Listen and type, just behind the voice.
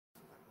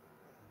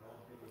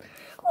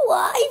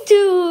Why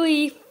do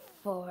we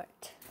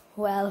fart?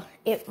 Well,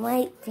 it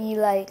might be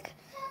like,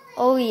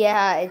 oh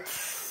yeah, it's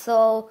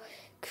so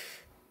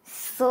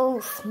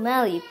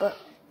smelly, but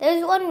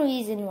there's one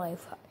reason why we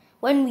fart.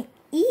 When we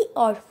eat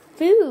our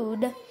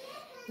food,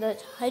 the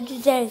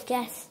hydrogen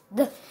gas,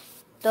 the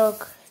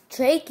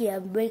trachea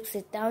breaks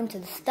it down to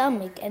the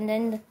stomach and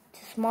then the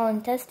small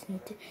intestine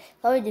to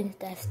large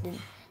intestine.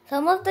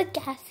 Some of the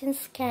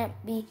gases can't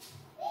be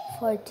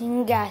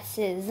farting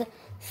gases.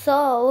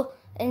 So,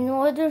 in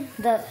order,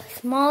 the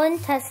small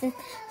intestine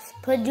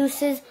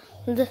produces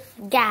the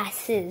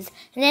gases.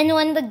 And then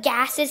when the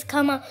gases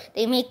come out,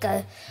 they make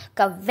a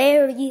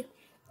very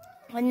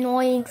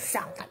annoying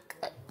sound.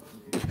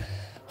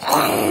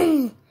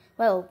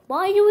 Well,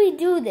 why do we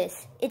do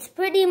this? It's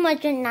pretty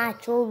much a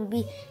natural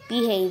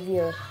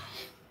behavior.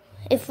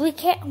 If we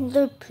can't hold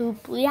our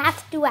poop, we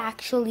have to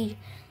actually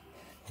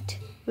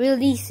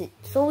release it.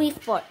 So we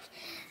fart.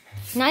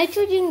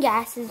 Nitrogen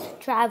gases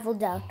travel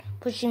down,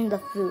 pushing the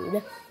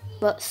food,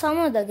 but some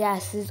of the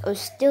gases are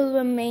still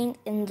remain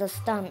in the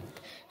stomach.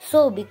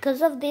 So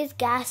because of these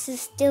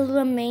gases still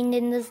remain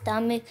in the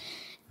stomach,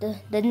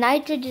 the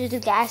nitrogen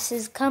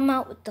gases come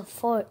out with the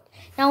fart.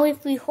 Now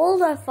if we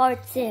hold our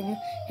farts in,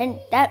 then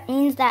that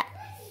means that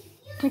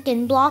we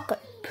can block our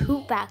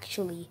poop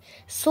actually.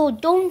 So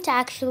don't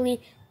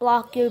actually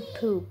block your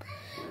poop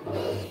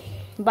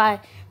by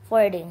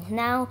farting.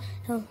 Now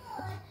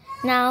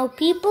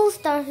people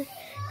start,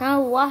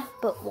 now what,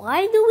 but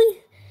why do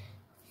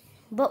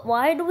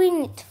we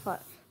need to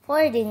fart?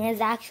 Farting is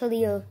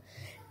actually a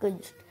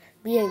good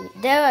behavior.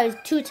 There are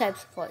two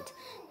types of farts.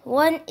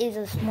 One is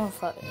a small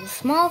fart. A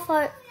small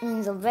fart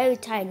means a very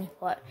tiny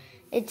fart.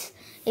 It's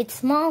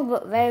small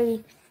but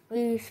very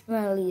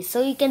smelly,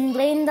 so you can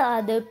blame the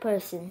other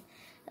person.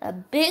 A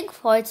big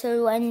farts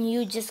are when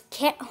you just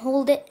can't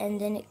hold it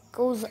and then it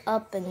goes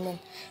up and then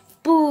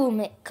boom,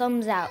 it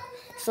comes out.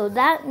 So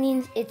that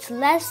means it's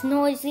less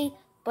noisy,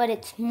 but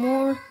it's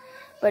more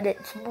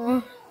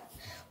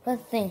one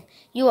thing.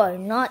 You are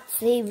not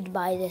saved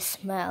by the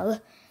smell.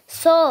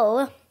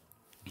 So,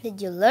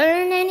 did you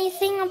learn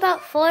anything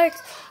about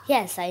farts?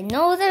 Yes, I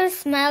know they're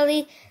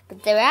smelly,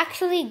 but they're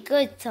actually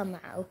good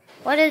somehow.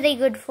 What are they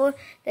good for?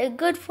 They're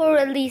good for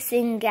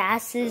releasing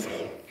gases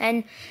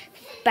and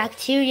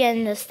bacteria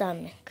in the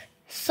stomach.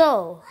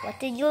 So, what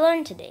did you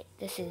learn today?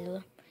 This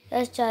is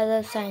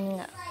Yashchada signing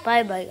out.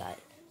 Bye-bye, guys.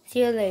 See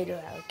you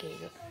later,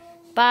 alligator.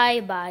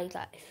 Bye-bye,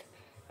 guys.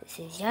 This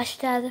is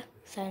Yashchada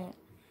signing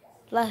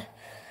out.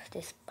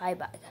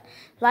 Bye-bye.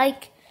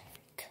 Like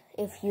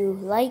if you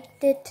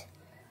liked it.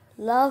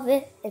 Love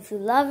it. If you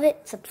love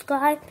it,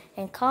 subscribe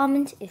and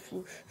comment if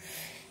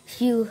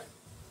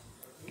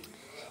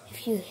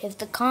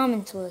the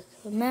comments work.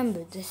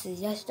 Remember, this is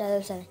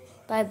Yashchada saying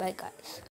bye bye, guys.